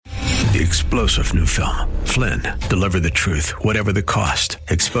The explosive new film, Flynn, deliver the truth, whatever the cost,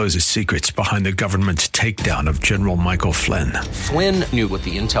 exposes secrets behind the government's takedown of General Michael Flynn. Flynn knew what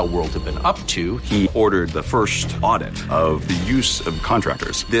the intel world had been up to. He ordered the first audit of the use of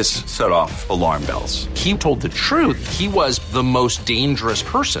contractors. This set off alarm bells. He told the truth. He was the most dangerous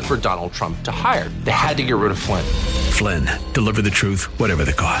person for Donald Trump to hire. They had to get rid of Flynn. Flynn, deliver the truth, whatever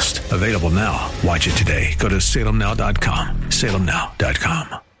the cost. Available now. Watch it today. Go to salemnow.com.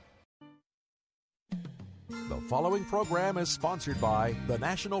 salemnow.com. The following program is sponsored by the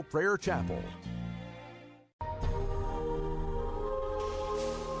National Prayer Chapel.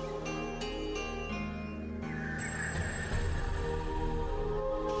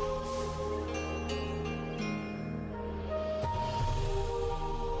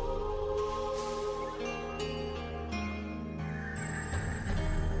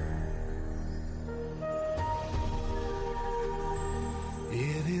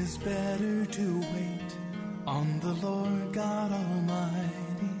 It is better to wait on the Lord God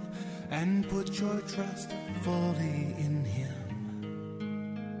Almighty and put your trust fully in Him.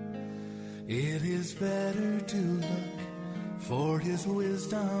 It is better to look for His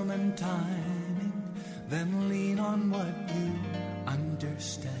wisdom and timing than lean on what you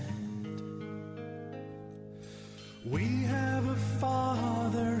understand. We have a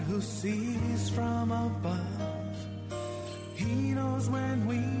Father who sees from above. He knows when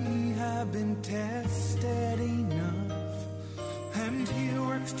we have been tested enough, and He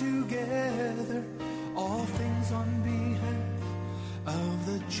works together all things on behalf of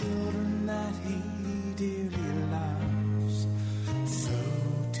the children that He dearly loves. So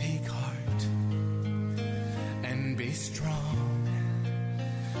take heart and be strong,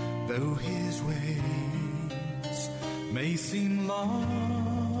 though His ways may seem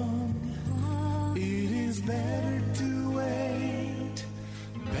long. It is better to wait,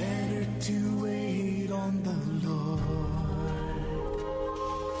 better to wait on the Lord.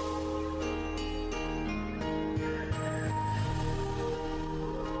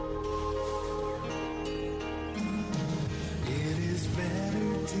 It is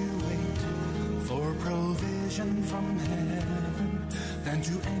better to wait for provision from heaven than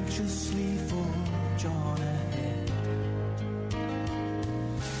to anxiously forge on ahead.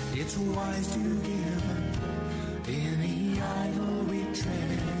 It's wise to give up any idol we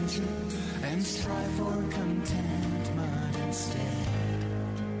treasure and strive for contentment instead.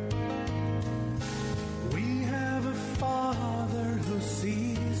 We have a Father who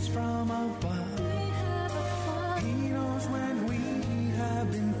sees from above. He knows when we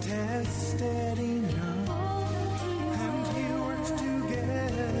have been tested enough, and He works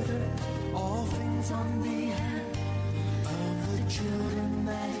together all things on behalf of the children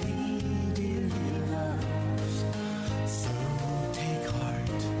that He dearly loves. So take heart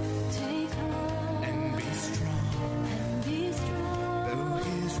and be strong, though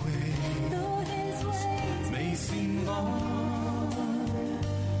His ways may seem long.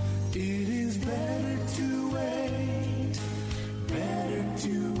 It is better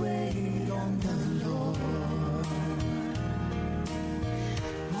to wait on the Lord.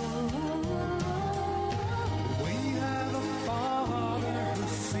 We have a Father who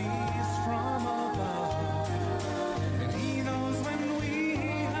sees from above, and He knows when we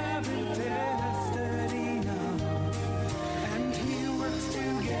have been tested enough, and He works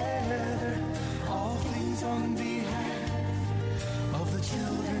together all things on behalf of the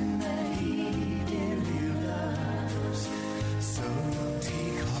children that He dearly loves. So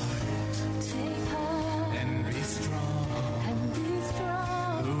take heart and be strong,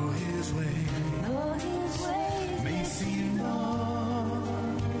 though His ways may seem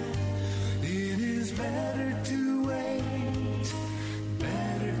long. It is better to wait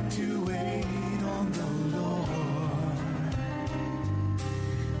on the Lord.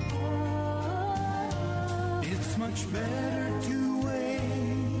 It's much better to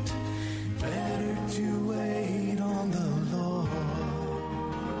wait on the Lord.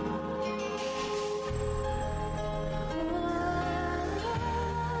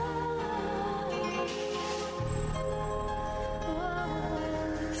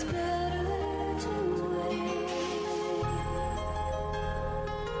 It's better to wait.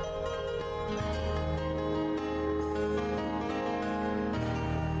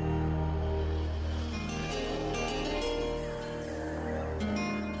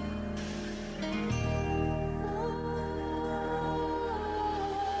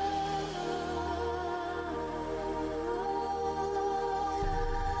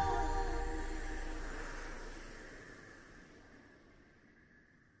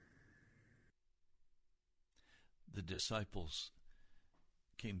 The disciples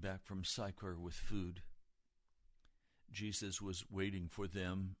came back from Sychar with food. Jesus was waiting for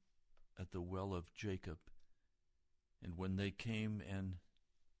them at the well of Jacob. And when they came and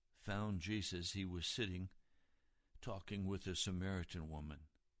found Jesus, he was sitting, talking with a Samaritan woman.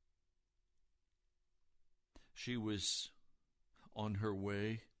 She was on her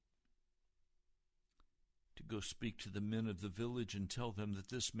way to go speak to the men of the village and tell them that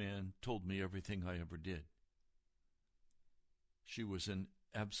this man told me everything I ever did. She was in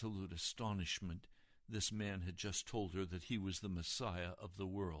absolute astonishment. This man had just told her that he was the Messiah of the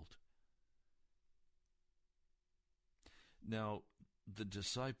world. Now, the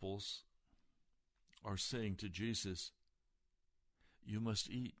disciples are saying to Jesus, "You must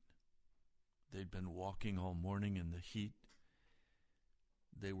eat." They'd been walking all morning in the heat.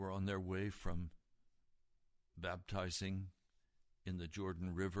 They were on their way from baptizing in the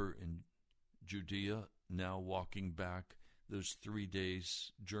Jordan River in Judea, now walking back those 3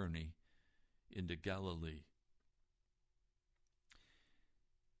 days' journey into Galilee.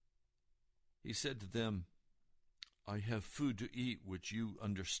 He said to them, "I have food to eat which you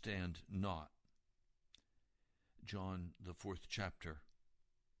understand not." John, the 4th chapter.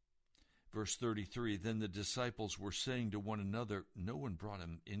 Verse 33, then the disciples were saying to one another, "No one brought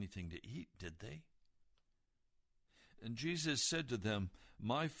him anything to eat, did they?" And Jesus said to them,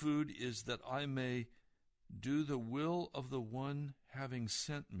 "My food is that I may do the will of the one having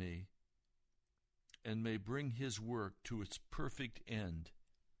sent me, and may bring his work to its perfect end.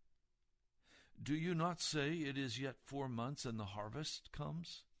 Do you not say, 'It is yet 4 months, and the harvest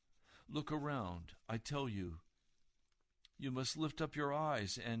comes'? Look around, I tell you, you must lift up your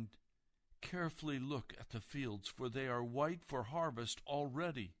eyes and carefully look at the fields, for they are white for harvest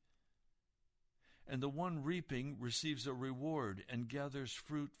already. And the one reaping receives a reward and gathers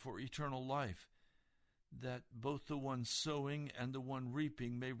fruit for eternal life, that both the one sowing and the one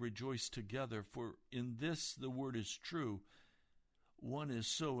reaping may rejoice together. For in this the word is true, one is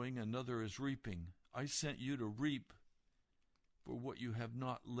sowing, another is reaping. I sent you to reap for what you have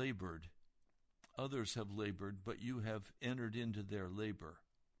not labored. Others have labored, but you have entered into their labor."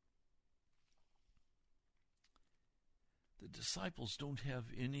 The disciples don't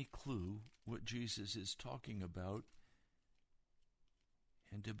have any clue what Jesus is talking about.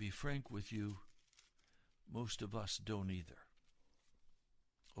 And to be frank with you, most of us don't either.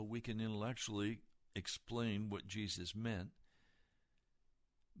 Oh, we can intellectually explain what Jesus meant.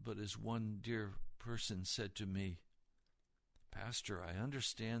 But as one dear person said to me, "Pastor, I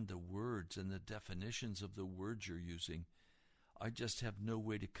understand the words and the definitions of the words you're using. I just have no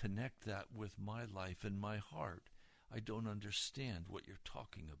way to connect that with my life and my heart. I don't understand what you're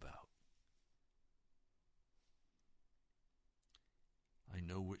talking about." I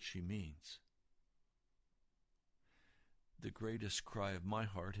know what she means. The greatest cry of my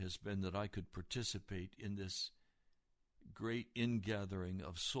heart has been that I could participate in this great ingathering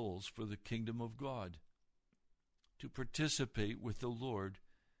of souls for the kingdom of God, to participate with the Lord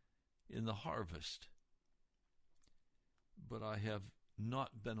in the harvest. But I have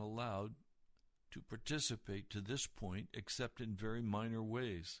not been allowed to participate to this point except in very minor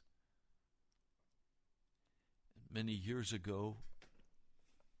ways. Many years ago,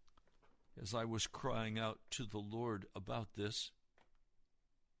 as I was crying out to the Lord about this,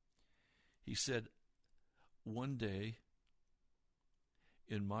 he said, "One day,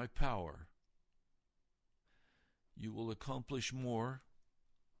 in my power, you will accomplish more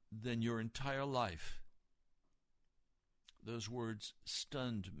than your entire life." Those words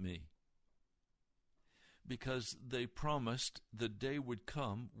stunned me, because they promised the day would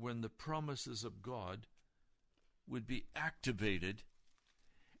come when the promises of God would be activated,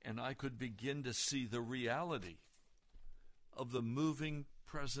 and I could begin to see the reality of the moving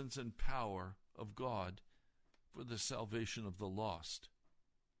presence and power of God for the salvation of the lost.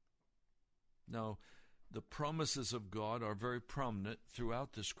 Now, the promises of God are very prominent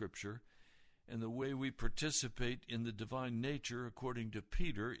throughout the Scripture, and the way we participate in the divine nature, according to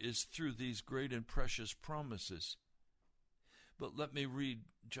Peter, is through these great and precious promises. But let me read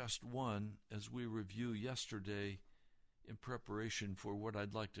just one as we review yesterday in preparation for what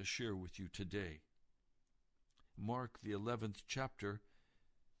I'd like to share with you today. Mark, the 11th chapter,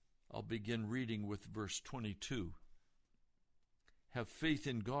 I'll begin reading with verse 22. "Have faith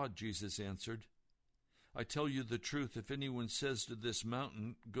in God," Jesus answered. "I tell you the truth, if anyone says to this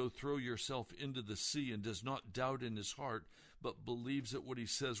mountain, 'Go throw yourself into the sea,' and does not doubt in his heart, but believes that what he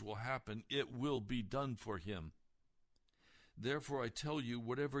says will happen, it will be done for him. Therefore I tell you,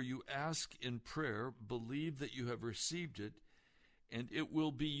 whatever you ask in prayer, believe that you have received it, and it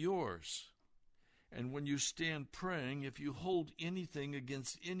will be yours. And when you stand praying, if you hold anything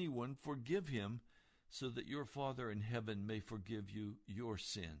against anyone, forgive him, so that your Father in heaven may forgive you your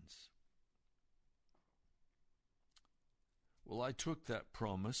sins. Well, I took that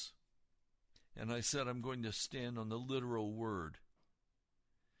promise, and I said I'm going to stand on the literal word.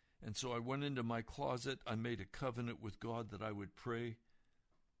 And so I went into my closet. I made a covenant with God that I would pray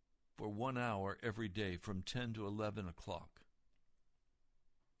for 1 hour every day from 10 to 11 o'clock.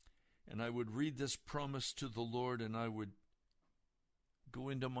 And I would read this promise to the Lord, and I would go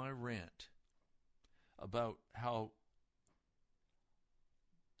into my rant about how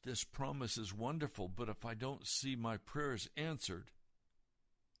this promise is wonderful, but if I don't see my prayers answered,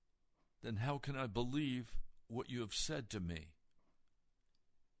 then how can I believe what you have said to me?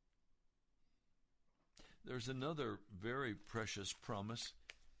 There's another very precious promise.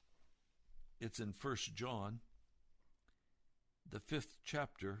 It's in 1 John, the 5th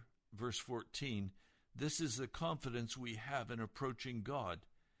chapter, verse 14. This is the confidence we have in approaching God,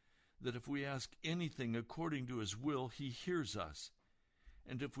 that if we ask anything according to his will, he hears us.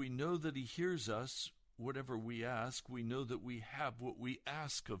 And if we know that he hears us, whatever we ask, we know that we have what we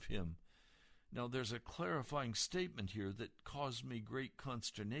ask of him. Now, there's a clarifying statement here that caused me great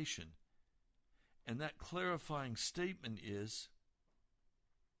consternation. And that clarifying statement is,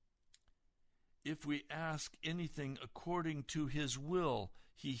 if we ask anything according to his will,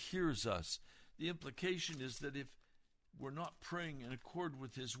 he hears us. The implication is that if we're not praying in accord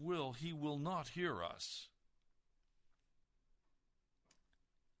with his will, he will not hear us.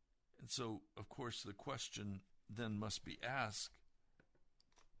 And so, of course, the question then must be asked,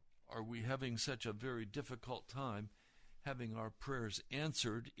 are we having such a very difficult time having our prayers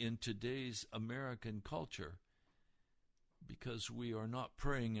answered in today's American culture because we are not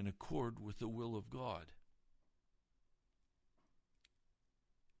praying in accord with the will of God?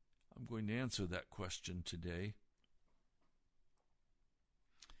 I'm going to answer that question today.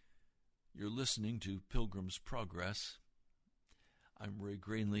 You're listening to Pilgrim's Progress. I'm Ray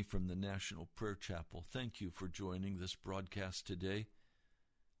Granley from the National Prayer Chapel. Thank you for joining this broadcast today.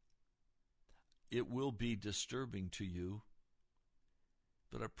 It will be disturbing to you,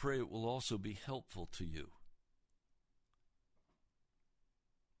 but I pray it will also be helpful to you.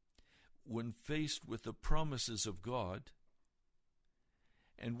 When faced with the promises of God,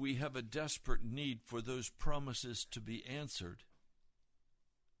 and we have a desperate need for those promises to be answered,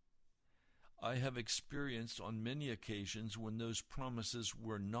 I have experienced on many occasions when those promises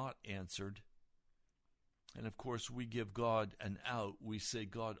were not answered. And of course, we give God an out. We say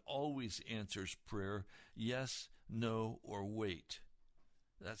God always answers prayer, yes, no, or wait.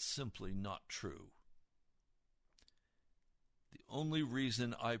 That's simply not true. The only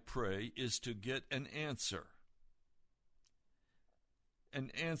reason I pray is to get an answer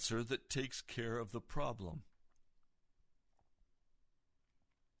that takes care of the problem.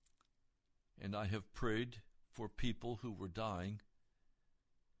 And I have prayed for people who were dying,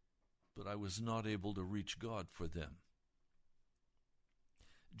 but I was not able to reach God for them.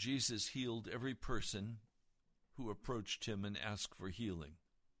 Jesus healed every person who approached him and asked for healing.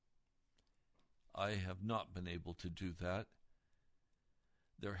 I have not been able to do that.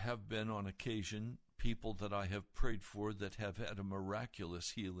 There have been on occasion people that I have prayed for that have had a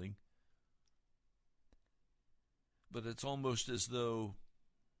miraculous healing, but it's almost as though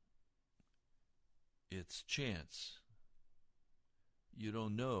it's chance. You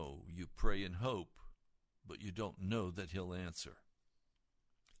don't know. You pray in hope, but you don't know that he'll answer.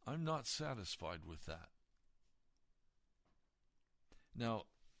 I'm not satisfied with that. Now,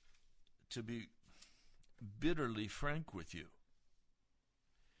 to be bitterly frank with you,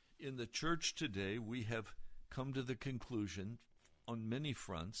 in the church today, we have come to the conclusion on many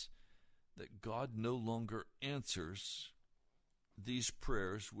fronts that God no longer answers these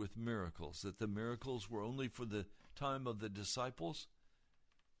prayers with miracles, that the miracles were only for the time of the disciples,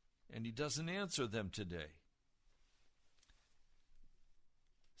 and he doesn't answer them today.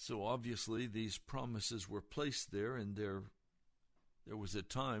 So obviously these promises were placed there, and there was a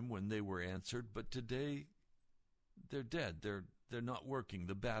time when they were answered, but today they're dead. They're not working.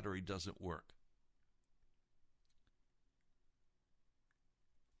 The battery doesn't work.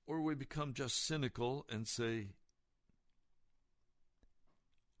 Or we become just cynical and say,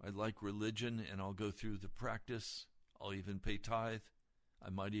 I like religion and I'll go through the practice. I'll even pay tithe. I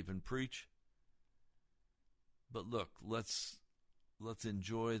might even preach. But look, let's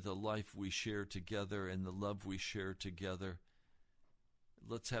enjoy the life we share together and the love we share together.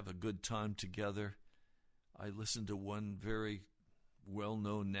 Let's have a good time together. I listened to one very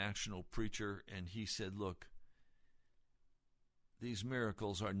well-known national preacher, and he said, look, these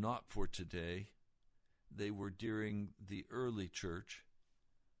miracles are not for today. They were during the early church.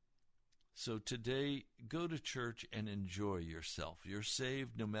 So today, go to church and enjoy yourself. You're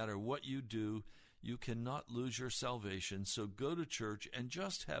saved no matter what you do. You cannot lose your salvation. So go to church and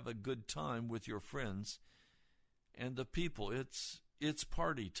just have a good time with your friends and the people. It's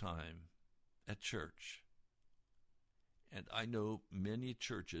party time at church. And I know many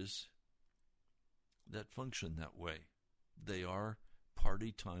churches that function that way. They are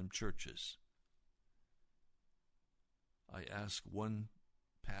party time churches. I asked one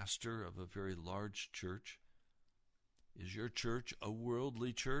pastor of a very large church, "Is your church a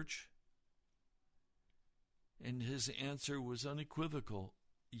worldly church?" And his answer was unequivocal.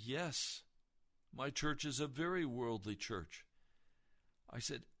 "Yes, my church is a very worldly church." I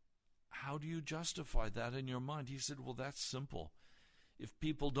said, "How do you justify that in your mind?" He said, "Well, that's simple. If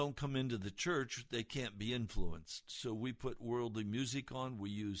people don't come into the church, they can't be influenced. So we put worldly music on, we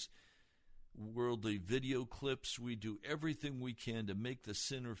use worldly video clips, we do everything we can to make the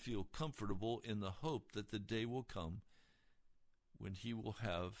sinner feel comfortable in the hope that the day will come when he will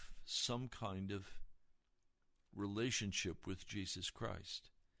have some kind of relationship with Jesus Christ.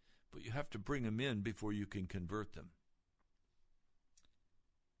 But you have to bring them in before you can convert them."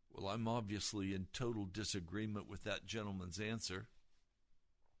 Well, I'm obviously in total disagreement with that gentleman's answer.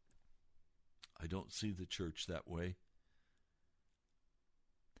 I don't see the church that way.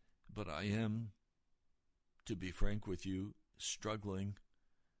 But I am, to be frank with you, struggling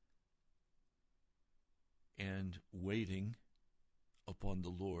and waiting upon the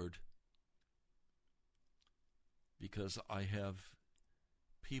Lord, because I have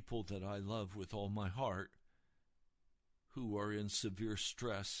people that I love with all my heart who are in severe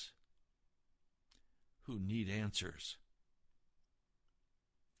stress, who need answers.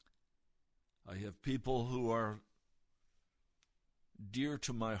 I have people who are dear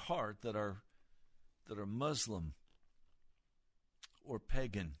to my heart that are Muslim or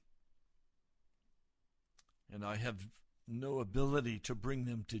pagan, and I have no ability to bring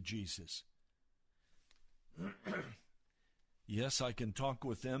them to Jesus. Yes, I can talk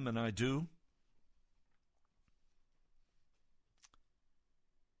with them, and I do.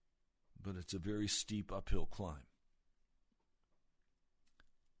 But it's a very steep uphill climb.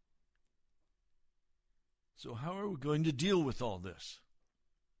 So how are we going to deal with all this?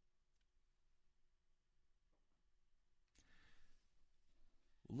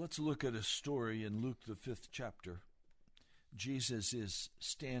 Well, let's look at a story in Luke, the 5th chapter. Jesus is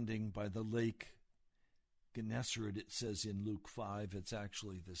standing by the lake Gennesaret, it says in Luke 5. It's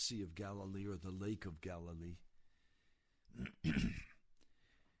actually the Sea of Galilee, or the Lake of Galilee.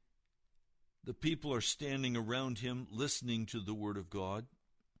 The people are standing around him, listening to the word of God.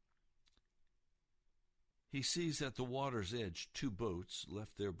 He sees at the water's edge 2 boats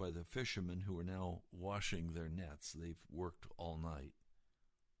left there by the fishermen who are now washing their nets. They've worked all night.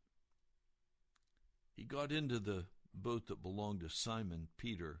 He got into the boat that belonged to Simon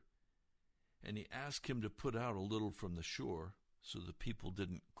Peter, and he asked him to put out a little from the shore so the people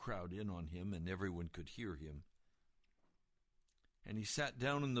didn't crowd in on him and everyone could hear him. And he sat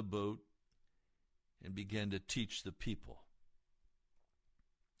down in the boat and began to teach the people.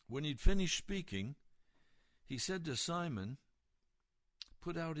 When he'd finished speaking, he said to Simon,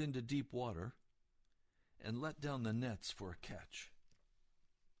 "Put out into deep water and let down the nets for a catch."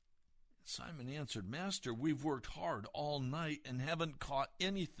 Simon answered, "Master, we've worked hard all night and haven't caught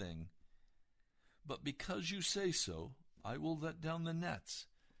anything. But because you say so, I will let down the nets."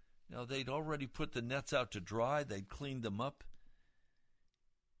 Now, they'd already put the nets out to dry. They'd cleaned them up.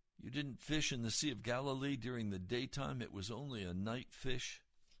 You didn't fish in the Sea of Galilee during the daytime. It was only a night fish.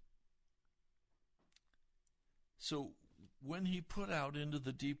 So when he put out into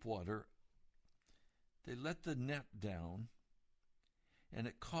the deep water, they let the net down, and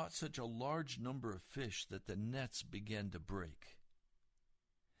it caught such a large number of fish that the nets began to break.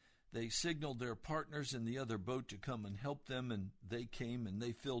 They signaled their partners in the other boat to come and help them, and they came, and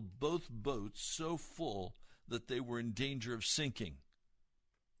they filled both boats so full that they were in danger of sinking.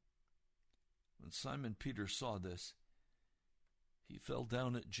 When Simon Peter saw this, he fell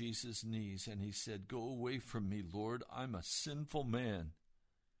down at Jesus' knees, and he said, "Go away from me, Lord, I'm a sinful man."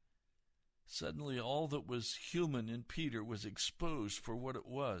 Suddenly all that was human in Peter was exposed for what it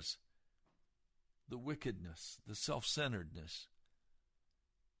was: the wickedness, the self-centeredness,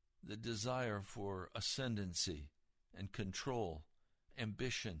 the desire for ascendancy and control,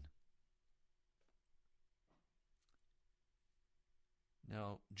 ambition.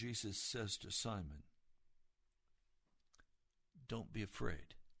 Now, Jesus says to Simon, "Don't be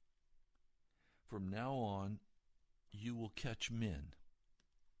afraid. From now on, you will catch men."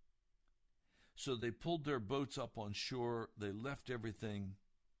 So they pulled their boats up on shore, they left everything,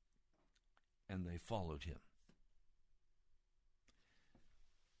 and they followed him.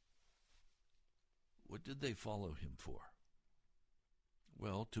 What did they follow him for?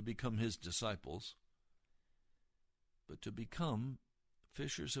 Well, to become his disciples, but to become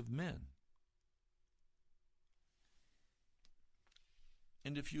fishers of men.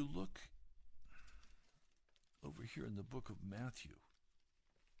 And if you look over here in the book of Matthew,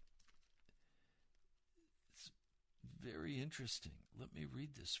 it's very interesting. Let me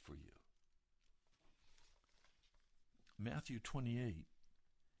read this for you. Matthew 28.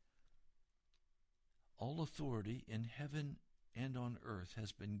 All authority in heaven and on earth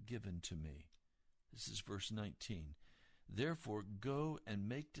has been given to me. This is verse 19. Therefore, go and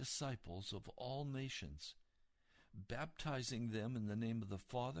make disciples of all nations, baptizing them in the name of the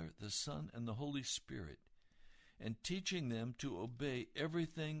Father, the Son, and the Holy Spirit, and teaching them to obey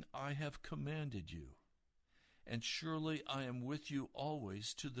everything I have commanded you. And surely I am with you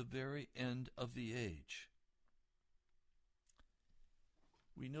always to the very end of the age.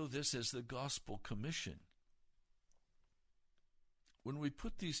 We know this as the Gospel Commission. When we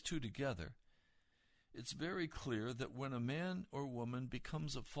put these two together, it's very clear that when a man or woman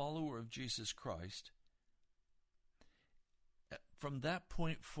becomes a follower of Jesus Christ, from that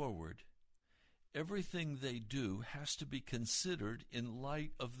point forward, everything they do has to be considered in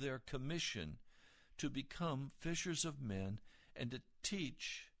light of their commission to become fishers of men and to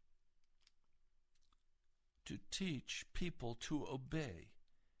teach people to obey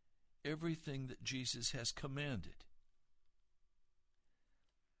everything that Jesus has commanded.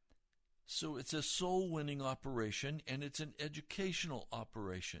 So it's a soul-winning operation, and it's an educational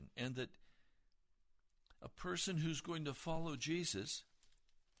operation, and that a person who's going to follow Jesus,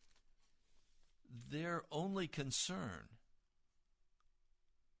 their only concern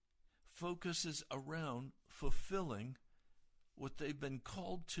focuses around fulfilling what they've been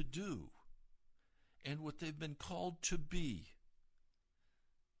called to do and what they've been called to be.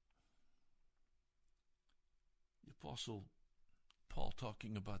 The Apostle Paul,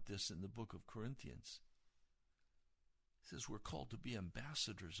 talking about this in the book of Corinthians, says we're called to be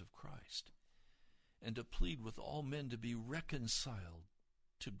ambassadors of Christ and to plead with all men to be reconciled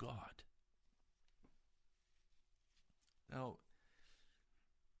to God. Now,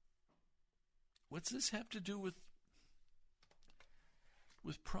 what's this have to do with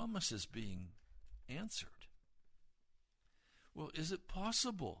promises being answered? Well, is it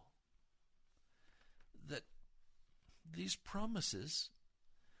possible that these promises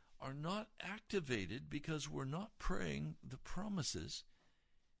are not activated because we're not praying the promises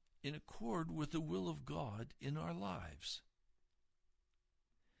in accord with the will of God in our lives?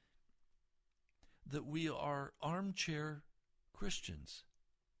 That we are armchair Christians,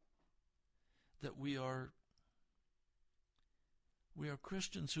 that we are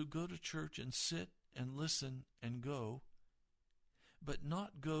Christians who go to church and sit and listen and go, but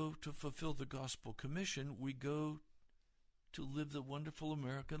not go to fulfill the gospel commission. We go to live the wonderful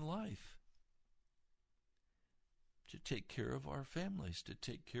American life, to take care of our families, to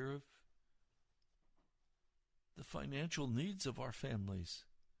take care of the financial needs of our families,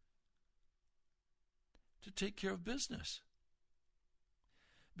 to take care of business.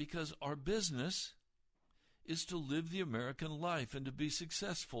 Because our business is to live the American life and to be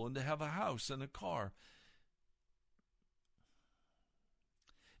successful and to have a house and a car.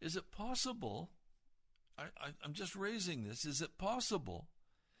 Is it possible, I'm just raising this, is it possible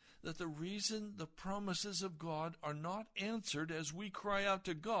that the reason the promises of God are not answered as we cry out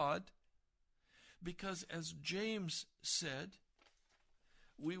to God, because as James said,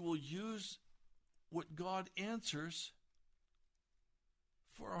 we will use what God answers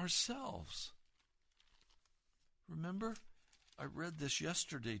for ourselves? Remember, I read this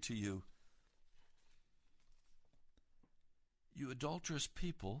yesterday to you. You adulterous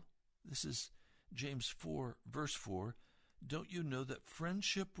people, this is James 4, verse 4, don't you know that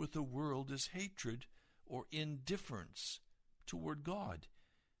friendship with the world is hatred or indifference toward God?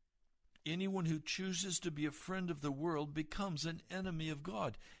 Anyone who chooses to be a friend of the world becomes an enemy of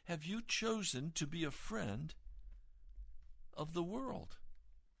God. Have you chosen to be a friend of the world?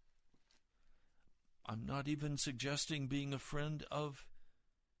 I'm not even suggesting being a friend of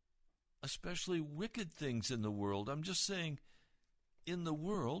especially wicked things in the world. I'm just saying, in the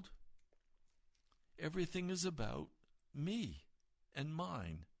world, everything is about me and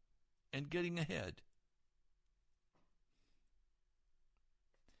mine and getting ahead.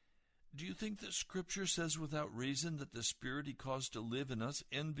 Do you think that Scripture says without reason that the Spirit He caused to live in us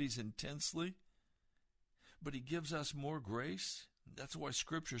envies intensely, but He gives us more grace That's why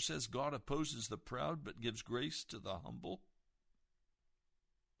Scripture says God opposes the proud but gives grace to the humble.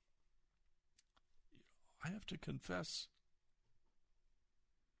 I have to confess,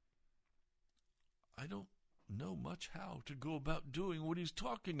 I don't know much how to go about doing what he's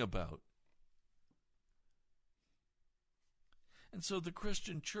talking about. And so the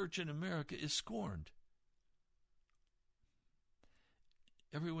Christian church in America is scorned.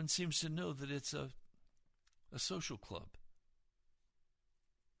 Everyone seems to know that it's a social club.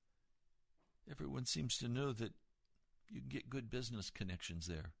 Everyone seems to know that you can get good business connections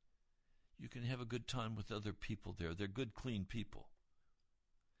there. You can have a good time with other people there. They're good, clean people.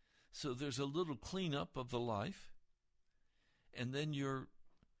 So there's a little cleanup of the life, and then you're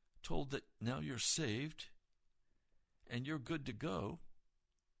told that now you're saved and you're good to go,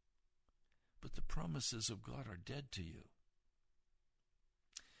 but the promises of God are dead to you.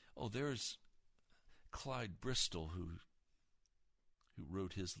 Oh, there's Clyde Bristol who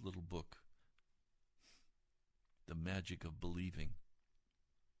wrote his little book, The Magic of Believing.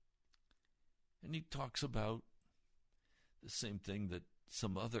 And he talks about the same thing that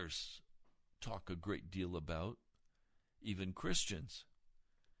some others talk a great deal about, even Christians,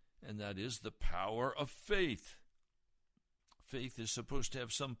 and that is the power of faith. Faith is supposed to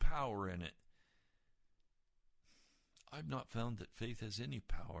have some power in it. I've not found that faith has any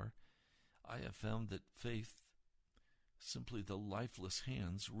power. I have found that faith, simply the lifeless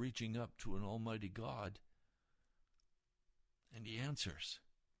hands reaching up to an almighty God, and he answers.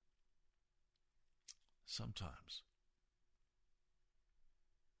 Sometimes.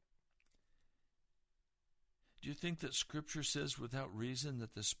 Do you think that Scripture says without reason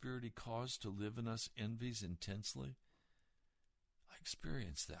that the Spirit he caused to live in us envies intensely? I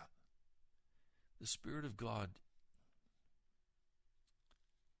experienced that. The Spirit of God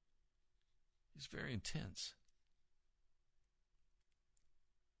is very intense.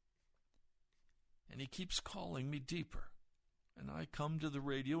 And he keeps calling me deeper. And I come to the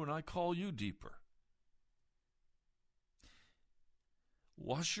radio and I call you deeper.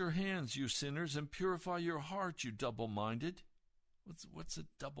 Wash your hands, you sinners, and purify your heart, you double-minded. What's it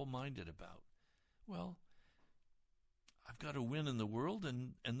double-minded about? Well, I've got to win in the world,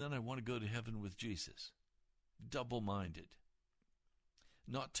 and then I want to go to heaven with Jesus. Double-minded.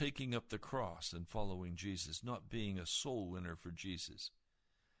 Not taking up the cross and following Jesus. Not being a soul winner for Jesus.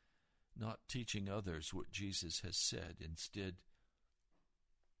 Not teaching others what Jesus has said. Instead,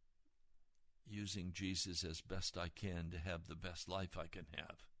 using Jesus as best I can to have the best life I can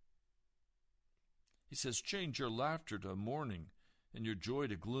have. He says, change your laughter to mourning and your joy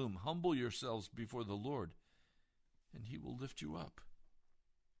to gloom. Humble yourselves before the Lord, and he will lift you up.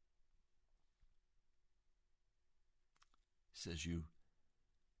 He says, you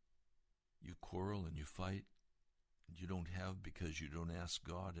quarrel and you fight, and you don't have because you don't ask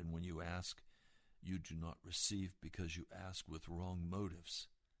God, and when you ask, you do not receive because you ask with wrong motives,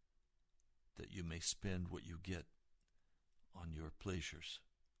 that you may spend what you get on your pleasures.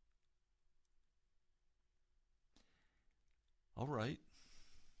 All right.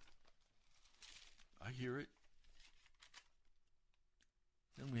 I hear it.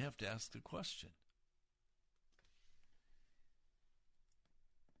 Then we have to ask the question.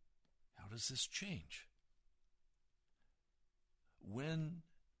 How does this change? When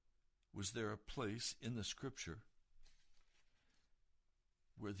was there a place in the Scripture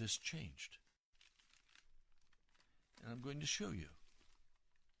where this changed? And I'm going to show you.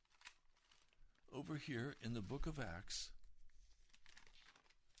 Over here in the book of Acts,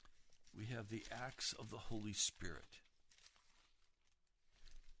 we have the acts of the Holy Spirit.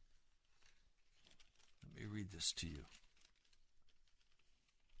 Let me read this to you.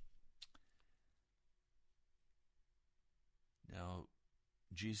 Now,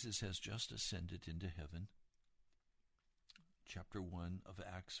 Jesus has just ascended into heaven. Chapter 1 of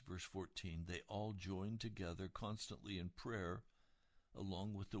Acts, verse 14, they all joined together constantly in prayer,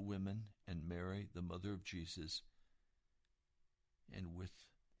 along with the women and Mary, the mother of Jesus, and with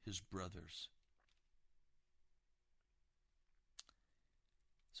his brothers.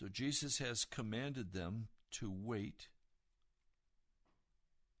 So Jesus has commanded them to wait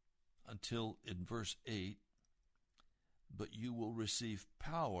until, in verse 8, but you will receive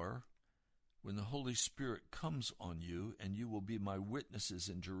power when the Holy Spirit comes on you, and you will be my witnesses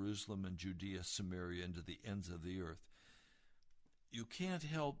in Jerusalem and Judea, Samaria, and to the ends of the earth. You can't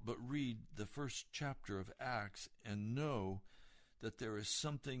help but read the first chapter of Acts and know that there is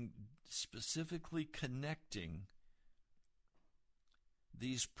something specifically connecting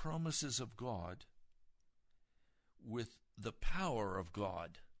these promises of God with the power of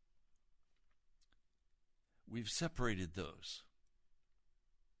God. We've separated those.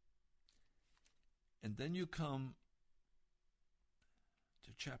 And then you come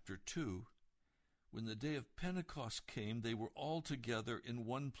to chapter 2. When the day of Pentecost came, they were all together in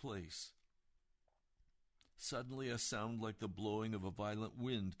one place. Suddenly a sound like the blowing of a violent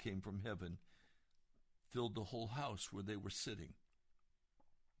wind came from heaven, filled the whole house where they were sitting.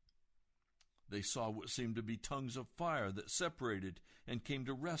 They saw what seemed to be tongues of fire that separated and came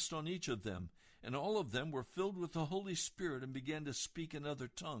to rest on each of them, and all of them were filled with the Holy Spirit and began to speak in other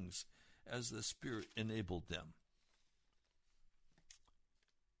tongues as the Spirit enabled them.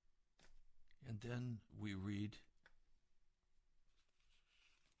 And then we read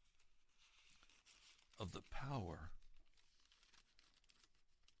of the power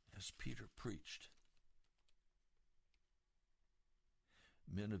as Peter preached.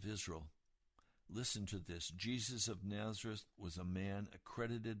 Men of Israel, listen to this. Jesus of Nazareth was a man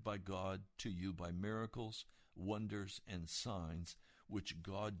accredited by God to you by miracles, wonders, and signs, which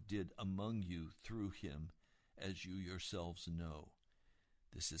God did among you through him, as you yourselves know.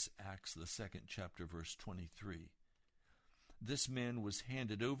 This is Acts, the 2nd chapter, verse 23. This man was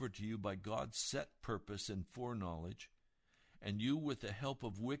handed over to you by God's set purpose and foreknowledge, and you, with the help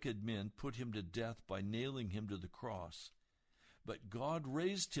of wicked men, put him to death by nailing him to the cross. But God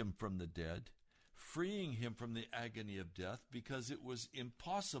raised him from the dead, freeing him from the agony of death, because it was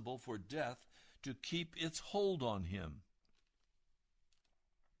impossible for death to keep its hold on him.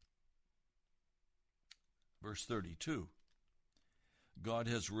 Verse 32. God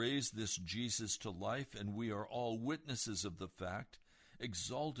has raised this Jesus to life, and we are all witnesses of the fact.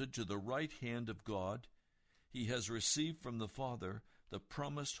 Exalted to the right hand of God, he has received from the Father the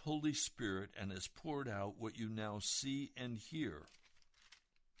promised Holy Spirit and has poured out what you now see and hear.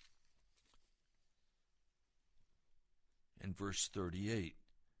 And verse 38.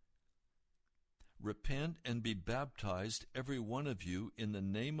 Repent and be baptized, every one of you, in the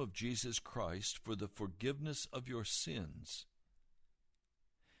name of Jesus Christ for the forgiveness of your sins.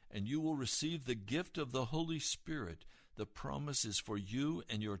 And you will receive the gift of the Holy Spirit. The promise is for you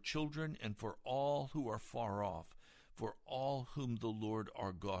and your children and for all who are far off, for all whom the Lord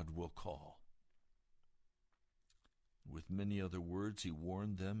our God will call. With many other words he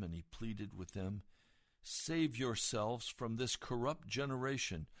warned them, and he pleaded with them, save yourselves from this corrupt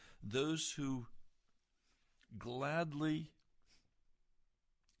generation. Those who gladly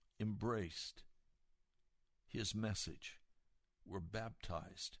embraced his message were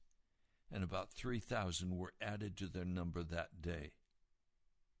baptized, and about 3,000 were added to their number that day.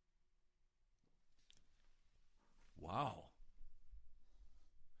 Wow.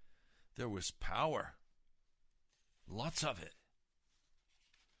 There was power. Lots of it.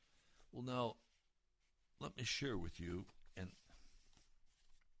 Well, now, let me share with you, and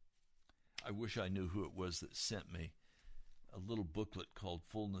I wish I knew who it was that sent me, a little booklet called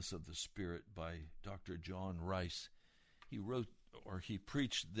Fullness of the Spirit by Dr. John Rice. He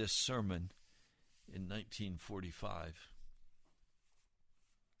preached this sermon in 1945.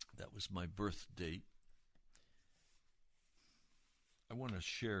 That was my birth date. I want to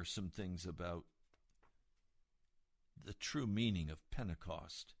share some things about the true meaning of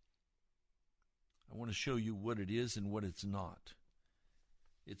Pentecost. I want to show you what it is and what it's not.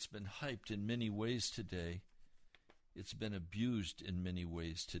 It's been hyped in many ways today. It's been abused in many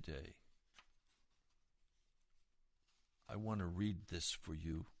ways today. I want to read this for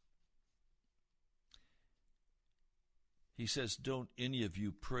you. He says, don't any of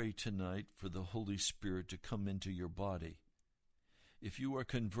you pray tonight for the Holy Spirit to come into your body. If you are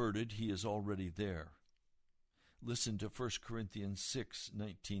converted, he is already there. Listen to 1 Corinthians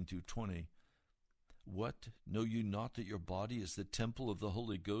 6:19-20. What? Know you not that your body is the temple of the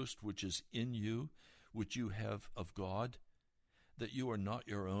Holy Ghost, which is in you, which you have of God? That you are not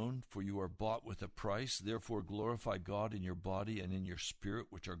your own, for you are bought with a price. Therefore glorify God in your body and in your spirit,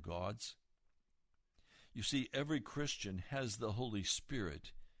 which are God's. You see, every Christian has the Holy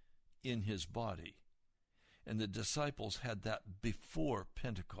Spirit in his body. And the disciples had that before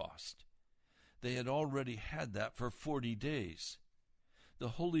Pentecost. They had already had that for 40 days. The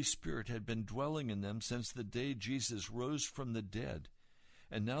Holy Spirit had been dwelling in them since the day Jesus rose from the dead.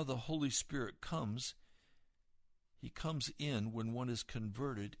 And now the Holy Spirit comes. He comes in when one is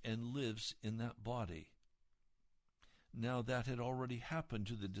converted and lives in that body. Now that had already happened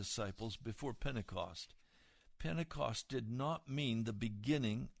to the disciples before Pentecost. Pentecost did not mean the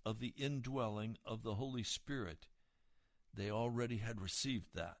beginning of the indwelling of the Holy Spirit. They already had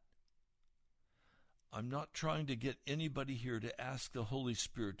received that. I'm not trying to get anybody here to ask the Holy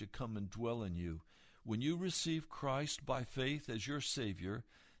Spirit to come and dwell in you. When you receive Christ by faith as your Savior,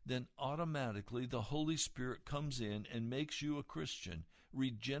 then automatically the Holy Spirit comes in and makes you a Christian,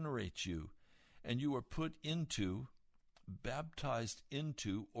 regenerates you, and you are put into, baptized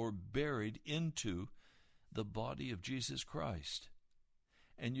into, or buried into the body of Jesus Christ.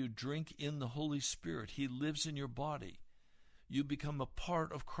 And you drink in the Holy Spirit. He lives in your body. You become a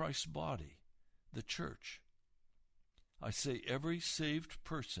part of Christ's body, the church. I say every saved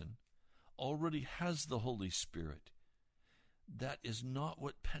person already has the Holy Spirit. That is not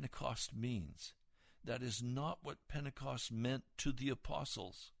what Pentecost means. That is not what Pentecost meant to the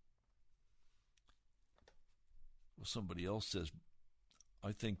apostles. Well, somebody else says,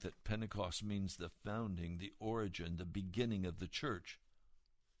 I think that Pentecost means the founding, the origin, the beginning of the church.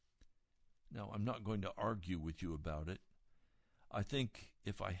 Now, I'm not going to argue with you about it. I think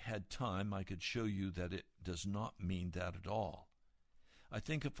if I had time, I could show you that it does not mean that at all. I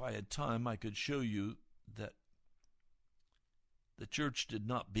think if I had time, I could show you that the church did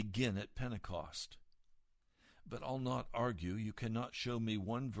not begin at Pentecost. But I'll not argue. You cannot show me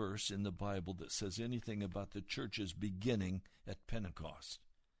one verse in the Bible that says anything about the church's beginning at Pentecost.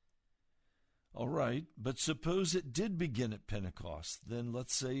 All right, but suppose it did begin at Pentecost. Then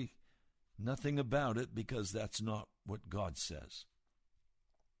let's say nothing about it, because that's not what God says.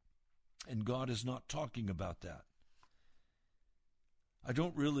 And God is not talking about that. I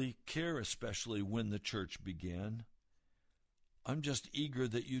don't really care especially when the church began. I'm just eager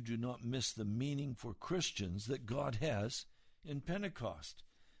that you do not miss the meaning for Christians that God has in Pentecost.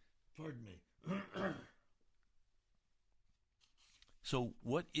 Pardon me. So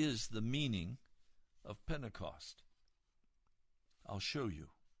what is the meaning of Pentecost? I'll show you.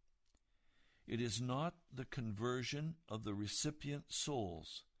 It is not the conversion of the recipient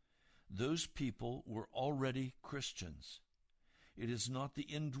souls. Those people were already Christians. It is not the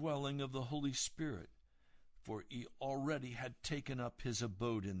indwelling of the Holy Spirit, for he already had taken up his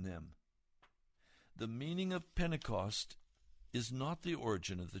abode in them. The meaning of Pentecost is not the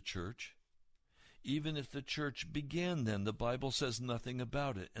origin of the church. Even if the church began then, the Bible says nothing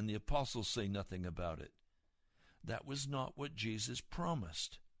about it, and the apostles say nothing about it. That was not what Jesus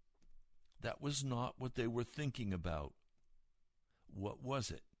promised. That was not what they were thinking about. What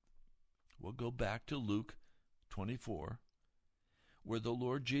was it? We'll go back to Luke 24, where the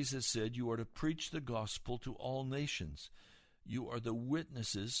Lord Jesus said, you are to preach the gospel to all nations. You are the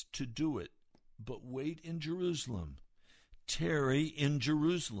witnesses to do it, but wait in Jerusalem. Tarry in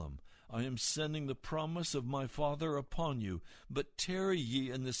Jerusalem. I am sending the promise of my Father upon you, but tarry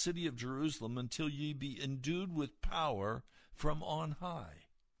ye in the city of Jerusalem until ye be endued with power from on high.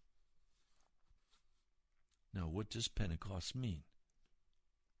 Now, what does Pentecost mean?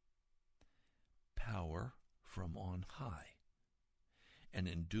 Power from on high. An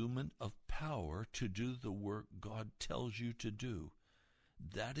endowment of power to do the work God tells you to do.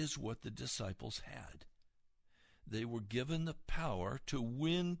 That is what the disciples had. They were given the power to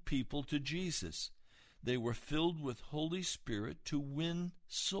win people to Jesus. They were filled with Holy Spirit to win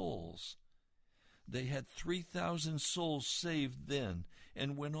souls. They had 3,000 souls saved then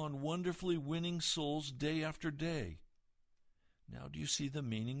and went on wonderfully winning souls day after day. Now, do you see the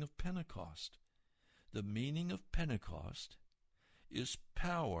meaning of Pentecost? The meaning of Pentecost is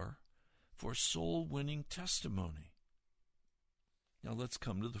power for soul-winning testimony. Now let's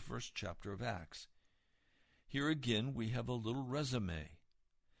come to the first chapter of Acts. Here again we have a little resume.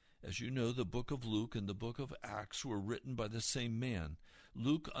 As you know, the book of Luke and the book of Acts were written by the same man,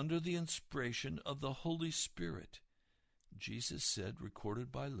 Luke under the inspiration of the Holy Spirit. Jesus said,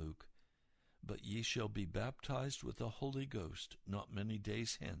 recorded by Luke, but ye shall be baptized with the Holy Ghost not many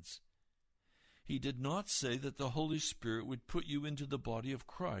days hence. He did not say that the Holy Spirit would put you into the body of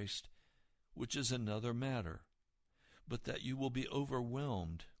Christ, which is another matter, but that you will be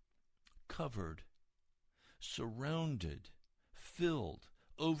overwhelmed, covered, surrounded, filled,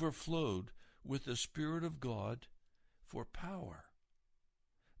 overflowed with the Spirit of God for power.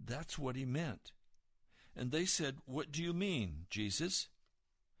 That's what he meant. And they said, what do you mean, Jesus?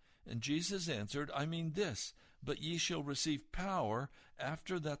 And Jesus answered, I mean this, but ye shall receive power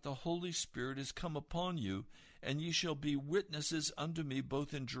after that the Holy Spirit is come upon you, and ye shall be witnesses unto me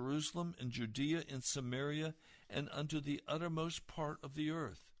both in Jerusalem and Judea and Samaria and unto the uttermost part of the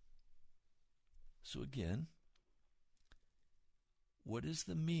earth. So again, what is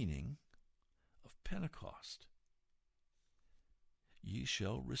the meaning of Pentecost? Ye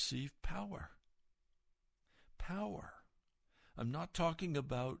shall receive power. Power. I'm not talking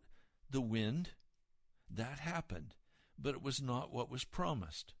about the wind. That happened, but it was not what was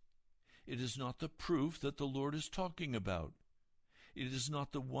promised. It is not the proof that the Lord is talking about. It is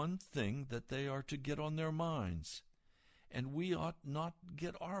not the one thing that they are to get on their minds. And we ought not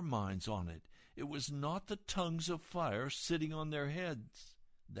get our minds on it. It was not the tongues of fire sitting on their heads.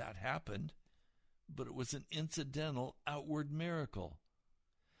 That happened. but it was an incidental outward miracle.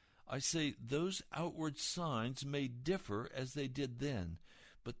 I say those outward signs may differ as they did then,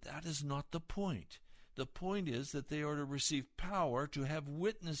 but that is not the point. The point is that they are to receive power, to have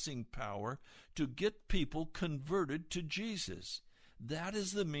witnessing power, to get people converted to Jesus. That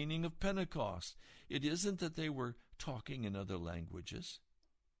is the meaning of Pentecost. It isn't that they were talking in other languages.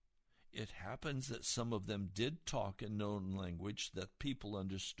 It happens that some of them did talk in known language that people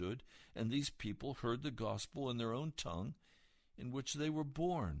understood, and these people heard the gospel in their own tongue in which they were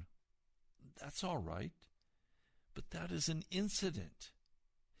born. That's all right, but that is an incident.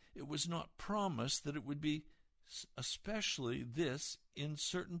 It was not promised that it would be especially this in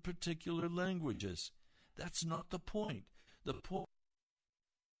certain particular languages. That's not the point. The point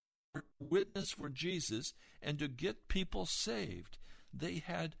is to witness for Jesus and to get people saved. They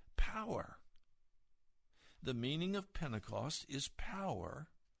had power. The meaning of Pentecost is power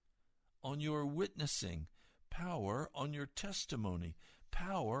on your witnessing, power on your testimony,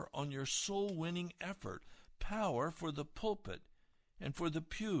 power on your soul-winning effort, power for the pulpit and for the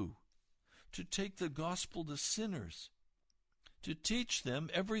pew, to take the gospel to sinners, to teach them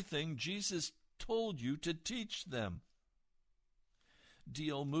everything Jesus told you to teach them.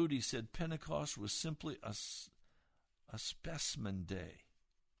 D.L. Moody said Pentecost was simply a specimen day.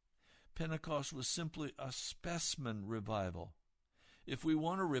 Pentecost was simply a specimen revival. If we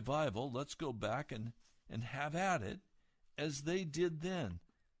want a revival, let's go back and have at it as they did then.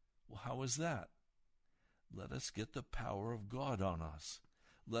 Well, how is that? Let us get the power of God on us.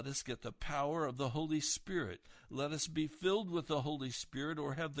 Let us get the power of the Holy Spirit. Let us be filled with the Holy Spirit,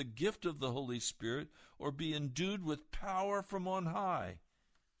 or have the gift of the Holy Spirit, or be endued with power from on high.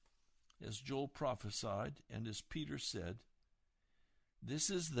 As Joel prophesied, and as Peter said, this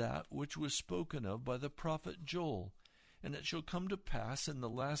is that which was spoken of by the prophet Joel. And it shall come to pass in the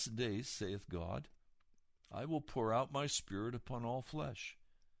last days, saith God, I will pour out my Spirit upon all flesh.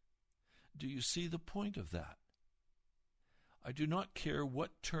 Do you see the point of that? I do not care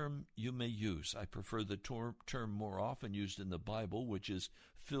what term you may use. I prefer the term more often used in the Bible, which is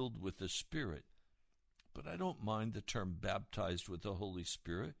filled with the Spirit. But I don't mind the term baptized with the Holy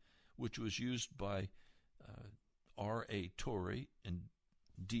Spirit, which was used by R.A. Torrey and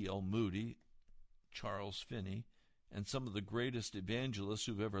D.L. Moody, Charles Finney, and some of the greatest evangelists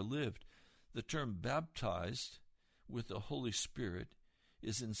who've ever lived. The term baptized with the Holy Spirit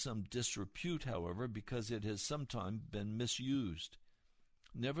is in some disrepute, however, because it has sometimes been misused.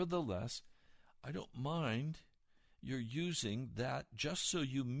 Nevertheless, I don't mind your using that just so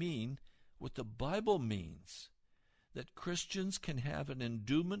you mean what the Bible means, that Christians can have an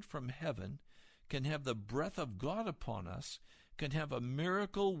endowment from heaven, can have the breath of God upon us, can have a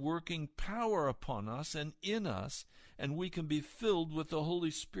miracle-working power upon us and in us, and we can be filled with the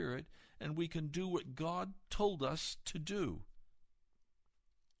Holy Spirit, and we can do what God told us to do.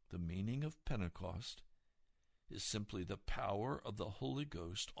 The meaning of Pentecost is simply the power of the Holy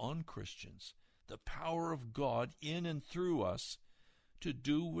Ghost on Christians, the power of God in and through us to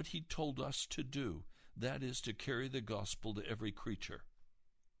do what He told us to do, that is, to carry the gospel to every creature.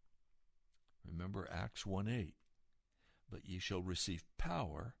 Remember Acts 1:8. But ye shall receive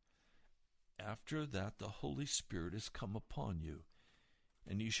power after that the Holy Spirit is come upon you.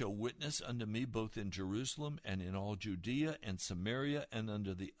 And ye shall witness unto me both in Jerusalem and in all Judea and Samaria and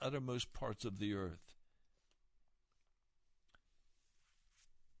unto the uttermost parts of the earth.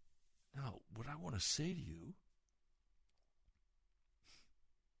 Now, what I want to say to you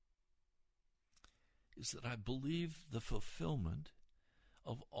is that I believe the fulfillment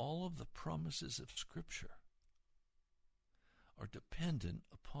of all of the promises of Scripture are dependent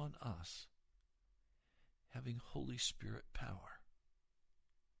upon us having Holy Spirit power.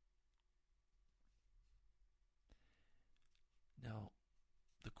 Now,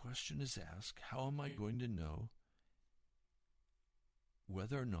 the question is asked, how am I going to know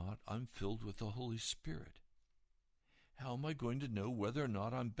whether or not I'm filled with the Holy Spirit? How am I going to know whether or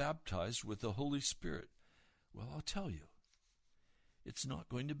not I'm baptized with the Holy Spirit? Well, I'll tell you. It's not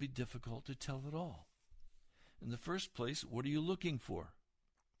going to be difficult to tell at all. In the first place, what are you looking for?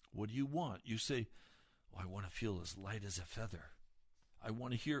 What do you want? You say, I want to feel as light as a feather. I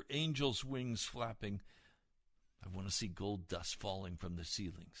want to hear angels' wings flapping. I want to see gold dust falling from the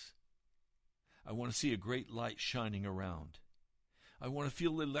ceilings. I want to see a great light shining around. I want to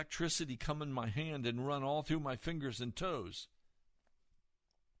feel electricity come in my hand and run all through my fingers and toes.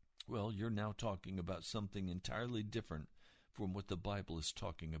 Well, you're now talking about something entirely different from what the Bible is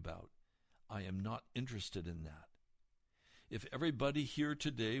talking about. I am not interested in that. If everybody here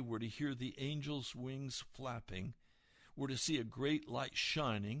today were to hear the angels' wings flapping, were to see a great light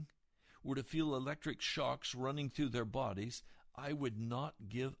shining, were to feel electric shocks running through their bodies, I would not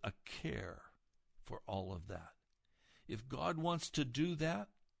give a care for all of that. If God wants to do that,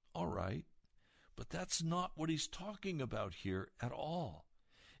 all right. But that's not what he's talking about here at all.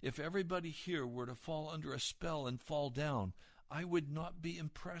 If everybody here were to fall under a spell and fall down, I would not be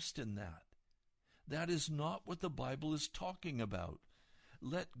impressed in that. That is not what the Bible is talking about.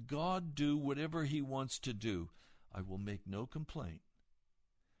 Let God do whatever he wants to do. I will make no complaint.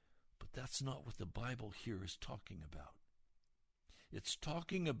 But that's not what the Bible here is talking about. It's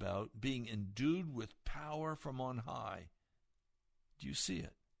talking about being endued with power from on high. Do you see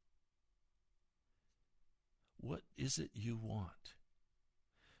it? What is it you want?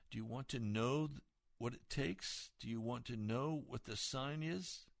 Do you want to know what it takes? Do you want to know what the sign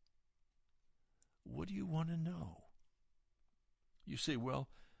is? What do you want to know? You say, well,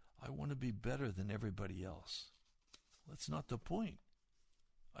 I want to be better than everybody else. That's not the point.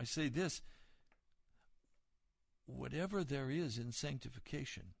 I say this, whatever there is in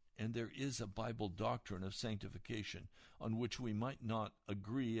sanctification, and there is a Bible doctrine of sanctification on which we might not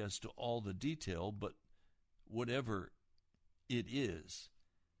agree as to all the detail, but whatever it is,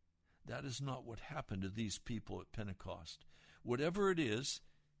 that is not what happened to these people at Pentecost. Whatever it is,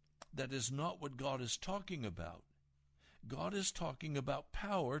 that is not what God is talking about. God is talking about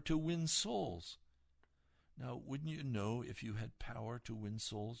power to win souls. Now, wouldn't you know if you had power to win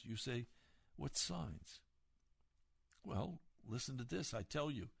souls? You say, what signs? Well, listen to this. I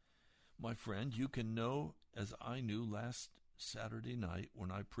tell you, my friend, you can know, as I knew last Saturday night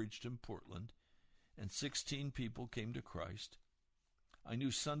when I preached in Portland, and 16 people came to Christ. I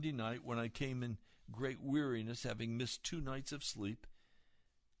knew Sunday night when I came in great weariness, having missed 2 nights of sleep,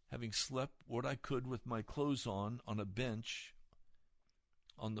 having slept what I could with my clothes on a bench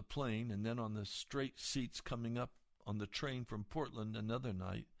on the plane, and then on the straight seats coming up on the train from Portland another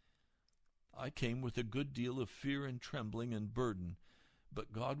night. I came with a good deal of fear and trembling and burden,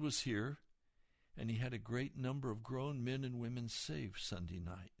 but God was here, and he had a great number of grown men and women saved Sunday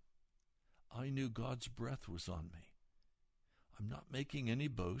night. I knew God's breath was on me. I'm not making any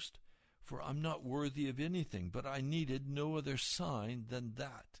boast, for I'm not worthy of anything, but I needed no other sign than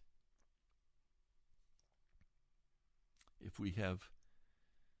that. If we have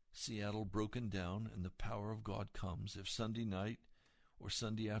Seattle broken down and the power of God comes, if Sunday night or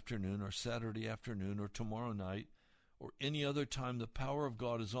Sunday afternoon or Saturday afternoon or tomorrow night or any other time the power of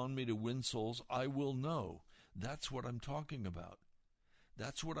God is on me to win souls, I will know. That's what I'm talking about.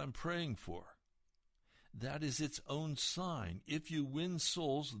 That's what I'm praying for. That is its own sign. If you win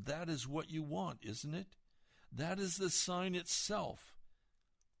souls, that is what you want, isn't it? That is the sign itself.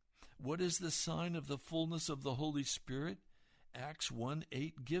 What is the sign of the fullness of the Holy Spirit? Acts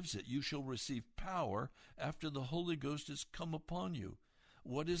 1:8 gives it. You shall receive power after the Holy Ghost has come upon you.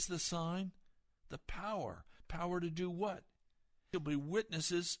 What is the sign? The power. Power to do what? You'll be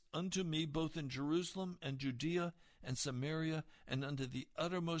witnesses unto me both in Jerusalem and Judea and Samaria and unto the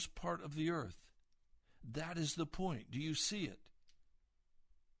uttermost part of the earth. That is the point. Do you see it?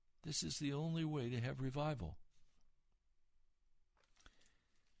 This is the only way to have revival.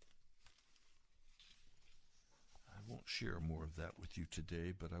 I won't share more of that with you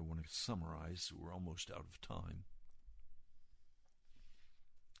today, but I want to summarize. We're almost out of time.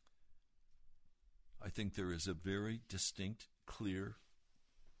 I think there is a very distinct, clear,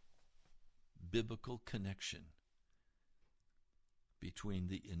 biblical connection between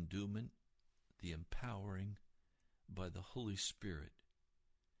the endowment, the empowering by the Holy Spirit,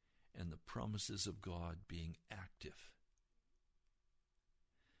 and the promises of God being active.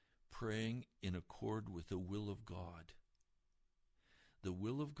 Praying in accord with the will of God. The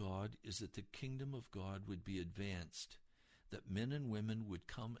will of God is that the kingdom of God would be advanced, that men and women would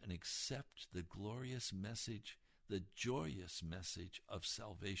come and accept the glorious message, the joyous message of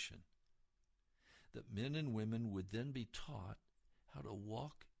salvation. That men and women would then be taught how to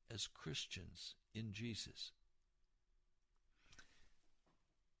walk as Christians in Jesus.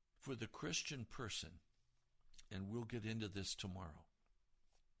 For the Christian person, and we'll get into this tomorrow,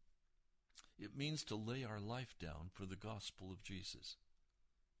 it means to lay our life down for the gospel of Jesus.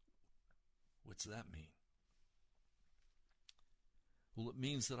 What's that mean? Well, it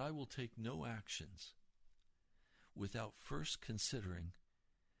means that I will take no actions without first considering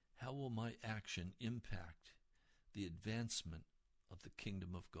how will my action impact the advancement of the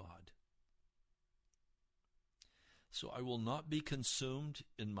kingdom of God. So I will not be consumed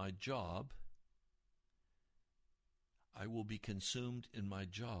in my job. I will be consumed in my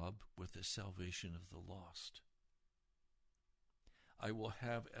job with the salvation of the lost. I will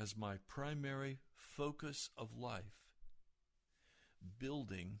have as my primary focus of life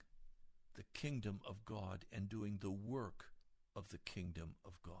building the kingdom of God and doing the work of the kingdom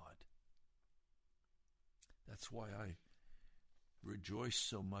of God. That's why I rejoice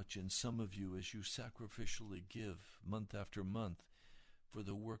so much in some of you as you sacrificially give month after month for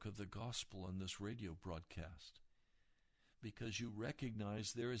the work of the gospel on this radio broadcast, because you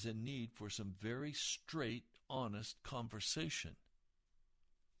recognize there is a need for some very straight, honest conversation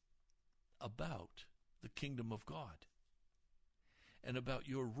about the kingdom of God and about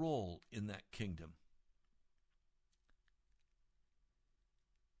your role in that kingdom.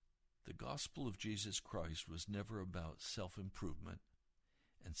 The gospel of Jesus Christ was never about self-improvement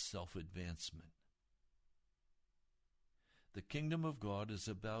and self-advancement. The kingdom of God is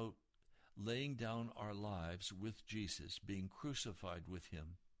about laying down our lives with Jesus, being crucified with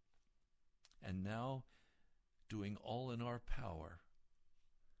him, and now doing all in our power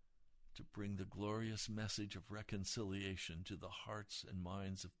to bring the glorious message of reconciliation to the hearts and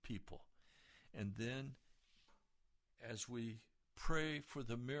minds of people. And then, as we pray for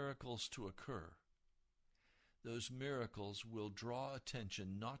the miracles to occur, those miracles will draw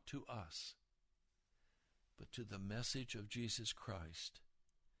attention not to us, but to the message of Jesus Christ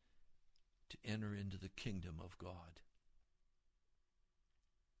to enter into the kingdom of God.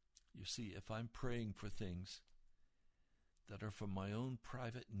 You see, if I'm praying for things that are for my own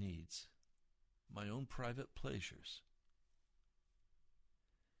private needs, my own private pleasures,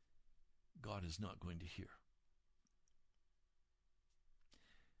 God is not going to hear.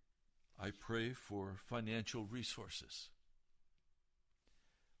 I pray for financial resources.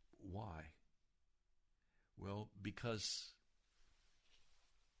 Why? Well, because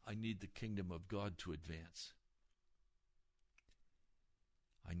I need the kingdom of God to advance.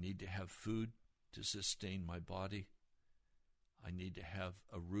 I need to have food to sustain my body. I need to have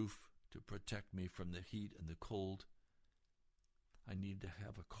a roof to protect me from the heat and the cold. I need to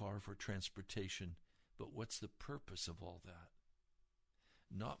have a car for transportation. But what's the purpose of all that?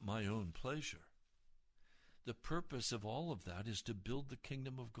 Not my own pleasure. The purpose of all of that is to build the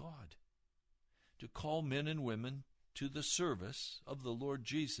kingdom of God, to call men and women to the service of the Lord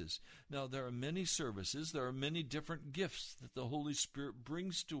Jesus. Now, there are many services, there are many different gifts that the Holy Spirit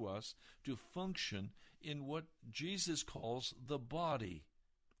brings to us to function in what Jesus calls the body,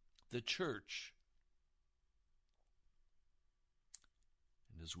 the church.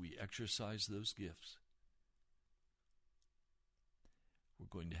 And as we exercise those gifts, we're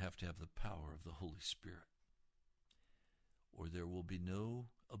going to have the power of the Holy Spirit, or there will be no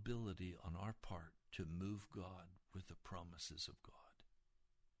ability on our part to move God with the promises of God.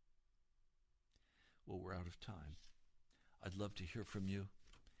 Well, we're out of time. I'd love to hear from you,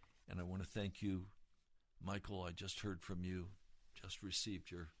 and I want to thank you, Michael. I just heard from you, just received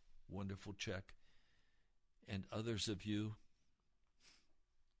your wonderful check, and others of you.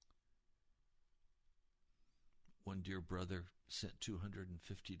 One dear brother sent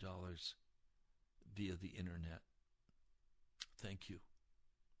 $250 via the internet. Thank you.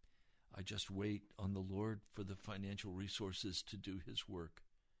 I just wait on the Lord for the financial resources to do his work.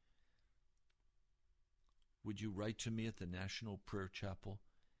 Would you write to me at the National Prayer Chapel,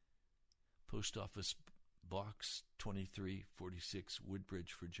 Post Office Box 2346,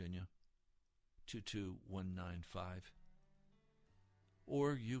 Woodbridge, Virginia, 22195.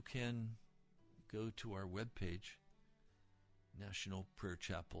 Or you can go to our webpage,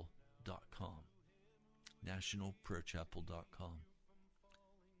 nationalprayerchapel.com. nationalprayerchapel.com.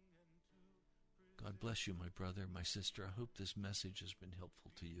 God bless you, my brother, my sister. I hope this message has been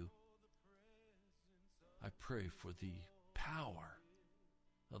helpful to you. I pray for the power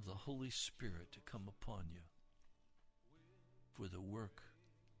of the Holy Spirit to come upon you for the work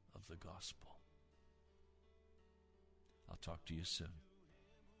of the gospel. I'll talk to you soon.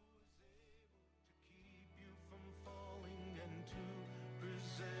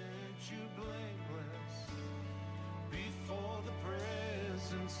 You blameless before the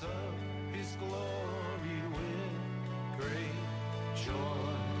presence of his glory with great joy.